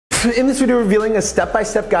In this video, revealing a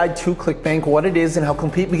step-by-step guide to ClickBank, what it is, and how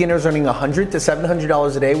complete beginners earning $100 to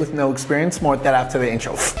 $700 a day with no experience. More of that after the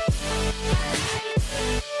intro.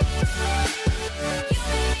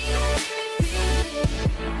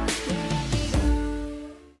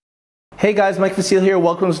 Hey guys, Mike Vasile here.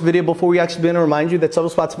 Welcome to this video. Before we actually begin, to remind you that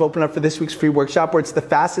several spots have opened up for this week's free workshop, where it's the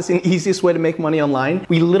fastest and easiest way to make money online.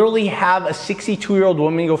 We literally have a 62-year-old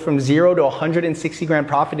woman go from 0 to 160 grand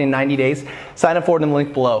profit in 90 days. Sign up for it in the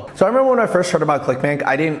link below. So I remember when I first heard about ClickBank,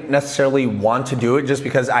 I didn't necessarily want to do it just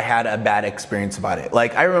because I had a bad experience about it.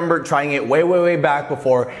 Like, I remember trying it way back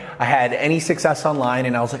before I had any success online,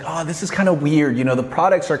 and I was like, oh, this is kind of weird. You know, the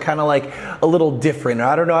products are kind of like a little different, or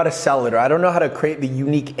I don't know how to sell it, or I don't know how to create the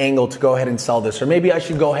unique angle to go ahead and sell this, or maybe I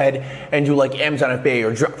should go ahead and do like Amazon FBA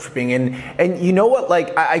or dropshipping. And you know what,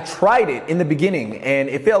 like I tried it in the beginning and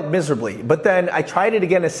it failed miserably, but then I tried it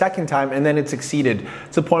again a second time and then it succeeded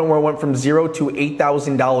to the point where I went from 0 to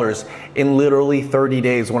 $8,000 in literally 30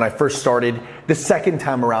 days when I first started the second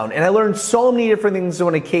time around. And I learned so many different things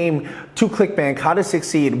when it came to ClickBank, how to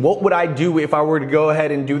succeed, what would I do if I were to go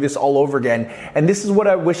ahead and do this all over again. And this is what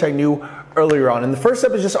I wish I knew earlier on. And the first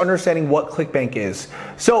step is just understanding what ClickBank is.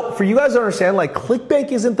 So for you guys to understand, like,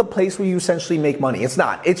 ClickBank isn't the place where you essentially make money. It's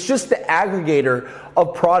not. It's just the aggregator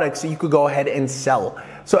of products that you could go ahead and sell.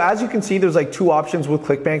 So as you can see, there's like two options with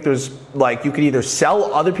ClickBank. There's like, you could either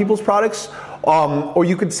sell other people's products, or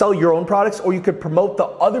you could sell your own products, or you could promote the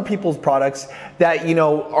other people's products that, you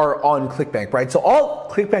know, are on ClickBank, right? So all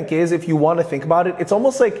ClickBank is, if you want to think about it, it's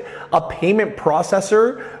almost like a payment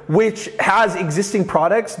processor which has existing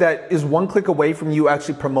products that is one click away from you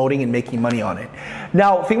actually promoting and making money on it.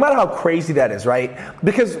 Now, think about how crazy that is, right?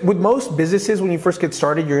 Because with most businesses, when you first get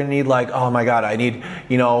started, you're gonna need like, oh my God, I need,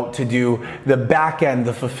 you know, to do the back end,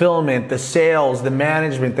 the fulfillment, the sales, the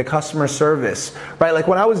management, the customer service, right? Like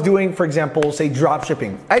when I was doing, for example, say drop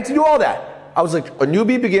shipping, I had to do all that. I was like a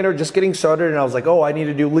newbie beginner just getting started, and I was like, oh, I need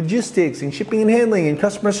to do logistics and shipping and handling and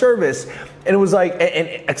customer service. And it was like,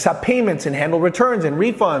 and accept payments and handle returns and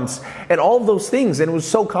refunds and all of those things. And it was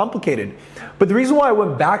so complicated. But the reason why I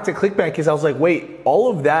went back to ClickBank is I was like, wait,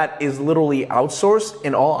 all of that is literally outsourced,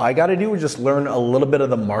 and all I got to do is just learn a little bit of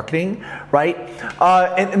the marketing, right?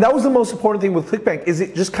 And that was the most important thing with ClickBank, is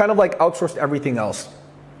it just kind of like outsourced everything else.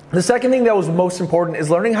 The second thing that was most important is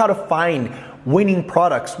learning how to find winning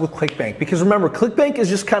products with ClickBank. Because remember, ClickBank is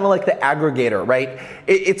just kind of like the aggregator, right?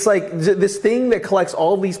 It's like this thing that collects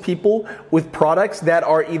all of these people with products that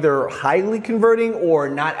are either highly converting or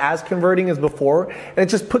not as converting as before. And it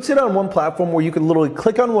just puts it on one platform where you can literally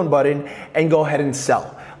click on one button and go ahead and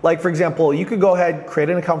sell. Like, for example, you could go ahead, create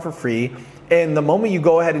an account for free. And the moment you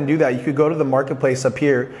go ahead and do that, you could go to the marketplace up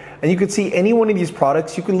here and you could see any one of these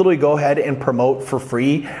products. You can literally go ahead and promote for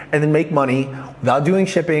free and then make money without doing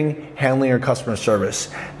shipping, handling, or customer service.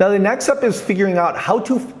 Now, the next step is figuring out how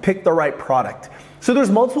to pick the right product. So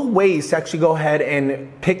there's multiple ways to actually go ahead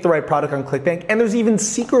and pick the right product on ClickBank, and there's even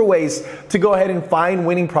secret ways to go ahead and find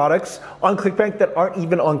winning products on ClickBank that aren't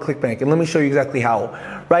even on ClickBank. And let me show you exactly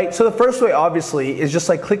how, right? So the first way, obviously, is just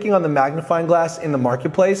like clicking on the magnifying glass in the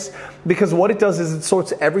marketplace, because what it does is it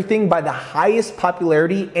sorts everything by the highest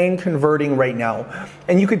popularity and converting right now.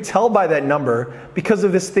 And you could tell by that number because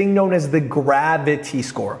of this thing known as the gravity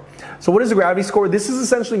score. So what is the gravity score? This is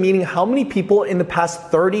essentially meaning how many people in the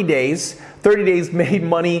past 30 days made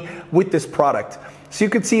money with this product. So you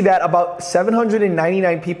could see that about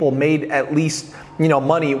 799 people made at least, you know,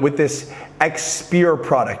 money with this 𝐓𝐡𝐚𝐧𝐤𝐬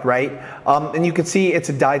product, right? And you can see it's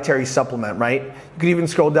a dietary supplement, right? You could even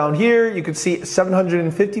scroll down here. You could see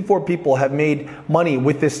 754 people have made money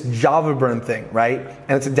with this Java burn thing, right?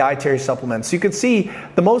 And it's a dietary supplement. So you could see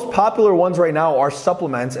the most popular ones right now are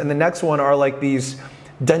supplements, and the next one are like these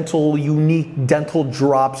unique dental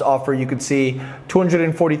drops offer. You could see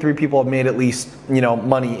 243 people have made at least, you know,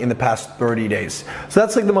 money in the past 30 days. So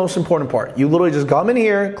that's like the most important part. You literally just come in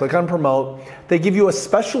here, click on promote. They give you a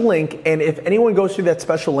special link, and if anyone goes through that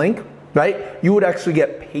special link, right, you would actually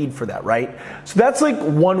get paid for that, right? So that's like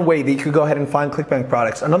one way that you could go ahead and find ClickBank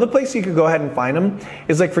products. Another place you could go ahead and find them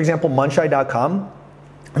is like, for example, Muncheye.com.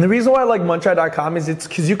 And the reason why I like Muncheye.com is it's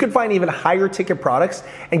because you could find even higher ticket products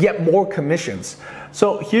and get more commissions.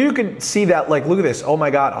 So here you can see that, like, look at this. Oh my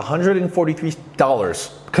God,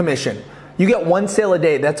 $143 commission. You get one sale a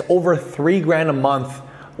day. That's over $3 grand a month,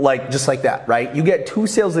 like just like that, right? You get 2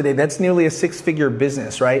 sales a day. That's nearly a 6-figure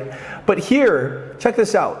business, right? But here, check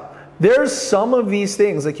this out. There's some of these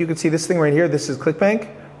things, like you can see this thing right here. This is ClickBank,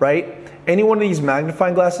 right? Any one of these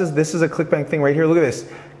magnifying glasses, this is a ClickBank thing right here. Look at this,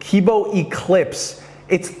 𝐓𝐴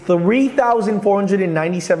It's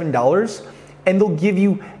 $3,497, and they'll give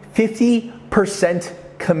you 50%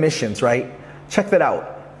 commissions, right? Check that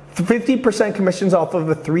out. 50% commissions off of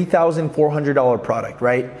a $3,400 product,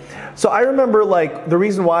 right? So I remember, like, the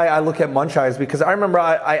reason why I look at Munchai is because I remember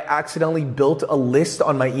I accidentally built a list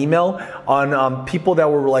on my email on people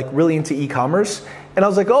that were like really into e-commerce. And I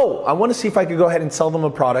was like, oh, I want to see if I could go ahead and sell them a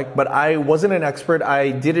product, but I wasn't an expert.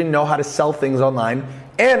 I didn't know how to sell things online.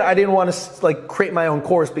 And I didn't want to like create my own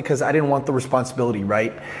course because I didn't want the responsibility,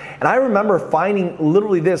 right? And I remember finding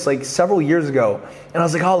literally this like several years ago, and I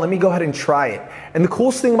was like, oh, let me go ahead and try it. And the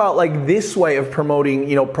coolest thing about like this way of promoting,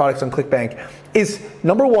 you know, products on ClickBank is,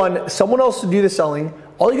 number one, someone else to do the selling.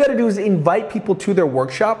 All you got to do is invite people to their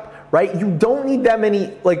workshop, right? You don't need that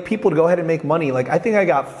many like people to go ahead and make money. Like I think I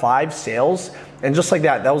got 5 sales, and just like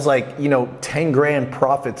that was like, you know, 10 grand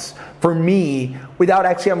profits for me without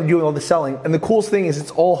actually having to do all the selling. And the coolest thing is it's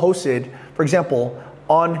all hosted, for example,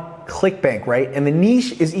 on ClickBank, right? And the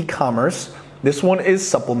niche is e-commerce. This one is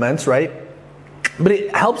supplements, right? But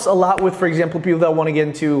it helps a lot with, for example, people that want to get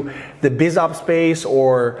into the biz op space,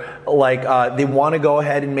 or like they want to go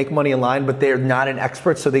ahead and make money online, but they're not an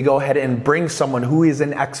expert. So they go ahead and bring someone who is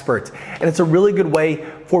an expert. And it's a really good way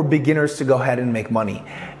for beginners to go ahead and make money.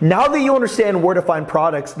 Now that you understand where to find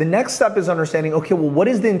products, the next step is understanding, okay, well, what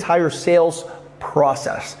is the entire sales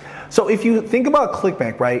process? So if you think about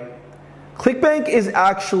ClickBank, right? ClickBank is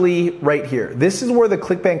actually right here. This is where the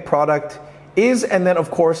ClickBank product is, and then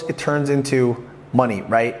of course it turns into money,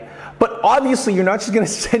 right? But obviously you're not just gonna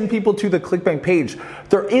send people to the ClickBank page.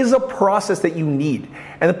 There is a process that you need.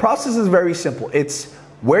 And the process is very simple. It's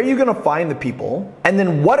where are you gonna find the people, and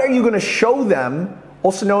then what are you gonna show them,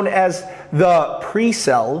 also known as the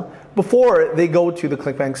pre-sell, before they go to the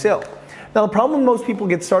ClickBank sale. Now the problem most people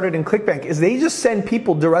get started in ClickBank is they just send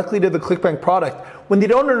people directly to the ClickBank product when they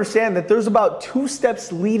don't understand that there's about 2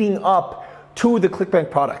 steps leading up to the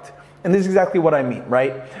ClickBank product. And this is exactly what I mean,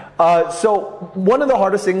 right? So one of the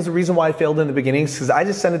hardest things, the reason why I failed in the beginning is because I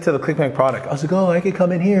just sent it to the ClickBank product. I was like, oh, I could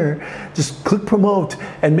come in here, just click promote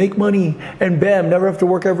and make money and bam, never have to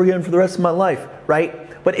work ever again for the rest of my life,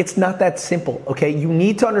 right? But it's not that simple, okay? You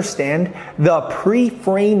need to understand the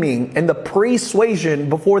pre-framing and the persuasion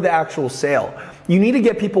before the actual sale. You need to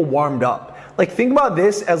get people warmed up. Like think about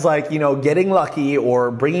this as like, you know, getting lucky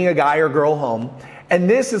or bringing a guy or girl home. And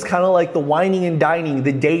this is kind of like the wining and dining,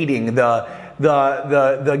 the dating,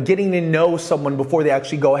 the getting to know someone before they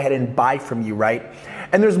actually go ahead and buy from you, right?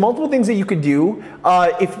 And there's multiple things that you could do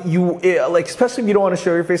if you, like especially if you don't want to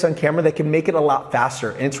show your face on camera, that can make it a lot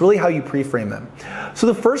faster. And it's really how you pre-frame them. So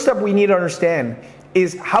the first step we need to understand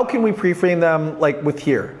is how can we pre-frame them like with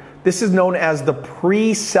here. This is known as the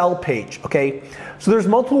pre-sell page, okay? So there's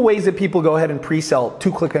multiple ways that people go ahead and pre-sell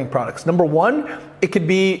to ClickBank products. Number one, it could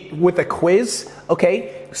be with a quiz,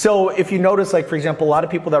 okay? So if you notice, like for example, a lot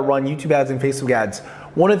of people that run YouTube ads and Facebook ads,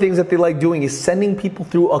 one of the things that they like doing is sending people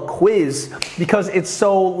through a quiz because it's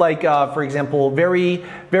so like, for example, very,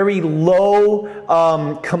 very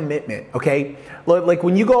low commitment, okay? Like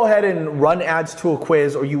when you go ahead and run ads to a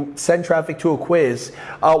quiz or you send traffic to a quiz,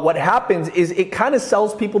 what happens is it kind of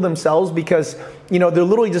sells people themselves because, you know, they're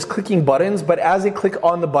literally just clicking buttons, but as they click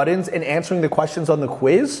on the buttons and answering the questions on the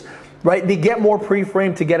quiz, right, they get more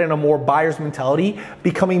pre-framed to get in a more buyer's mentality,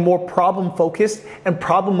 becoming more problem focused and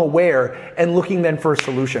problem aware and looking then for a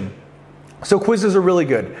solution. So quizzes are really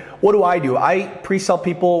good. What do? I pre-sell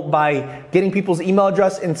people by getting people's email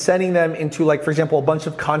address and sending them into, like, for example, a bunch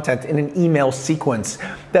of content in an email sequence.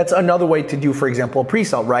 That's another way to do, for example, a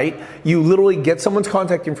pre-sell, right? You literally get someone's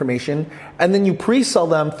contact information and then you pre-sell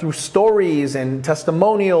them through stories and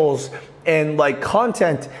testimonials and like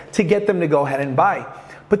content to get them to go ahead and buy.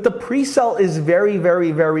 But the pre-sell is very,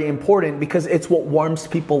 very, very important because it's what warms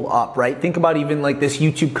people up, right? Think about even like this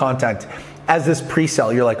YouTube content as this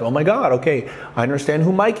pre-sell. You're like, oh my God, okay, I understand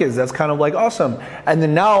who Mike is. That's kind of like awesome. And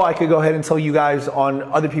then now I could go ahead and tell you guys on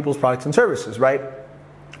other people's products and services, right?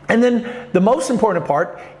 And then the most important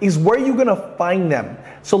part is where you're gonna find them.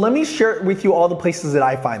 So let me share with you all the places that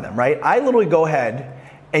I find them, right? I literally go ahead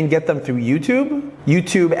and get them through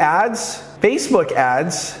YouTube ads, Facebook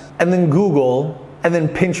ads, and then Google, and then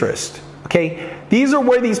Pinterest, okay? These are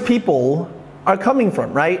where these people are coming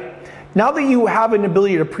from, right? Now that you have an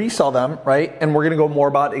ability to pre-sell them, right? And we're gonna go more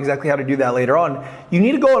about exactly how to do that later on. You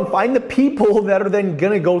need to go and find the people that are then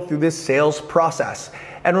gonna go through this sales process.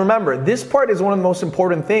 And remember, this part is one of the most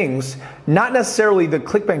important things, not necessarily the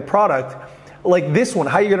ClickBank product, like this one,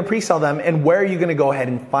 how you're gonna pre-sell them and where you're gonna go ahead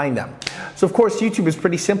and find them. So of course, YouTube is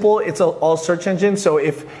pretty simple. It's all search engine. So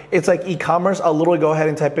if it's like e-commerce, I'll literally go ahead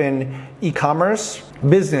and type in e-commerce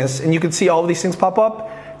business and you can see all of these things pop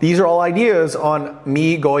up. These are all ideas on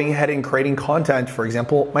me going ahead and creating content, for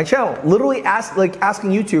example, my channel. Literally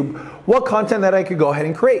asking YouTube what content that I could go ahead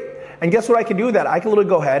and create. And guess what I can do with that? I can literally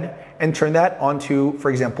go ahead and turn that onto, for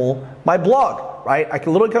example, my blog, right? I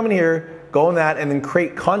can literally come in here, go in that, and then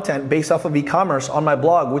create content based off of e-commerce on my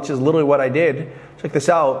blog, which is literally what I did. Check this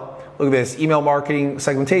out. Look at this, email marketing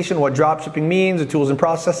segmentation, what dropshipping means, the tools and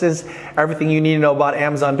processes, everything you need to know about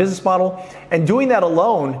Amazon business model. And doing that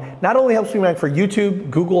alone not only helps me rank for YouTube,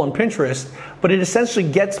 Google, and Pinterest, but it essentially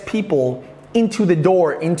gets people into the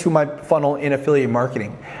door, into my funnel in affiliate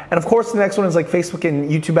marketing. And of course, the next one is like Facebook and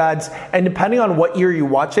YouTube ads. And depending on what year you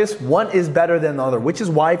watch this, one is better than the other, which is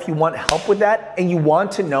why if you want help with that and you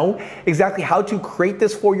want to know exactly how to create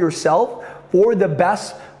this for yourself for the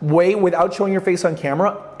best way without showing your face on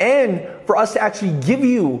camera, and for us to actually give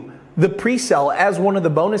you the pre-sale as one of the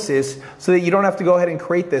bonuses so that you don't have to go ahead and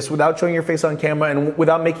create this without showing your face on camera and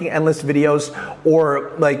without making endless videos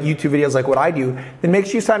or like YouTube videos like what I do, then make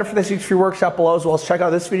sure you sign up for this week's free workshop below, as well as check out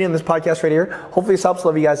this video and this podcast right here. Hopefully this helps.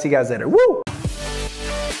 Love you guys. See you guys later. Woo!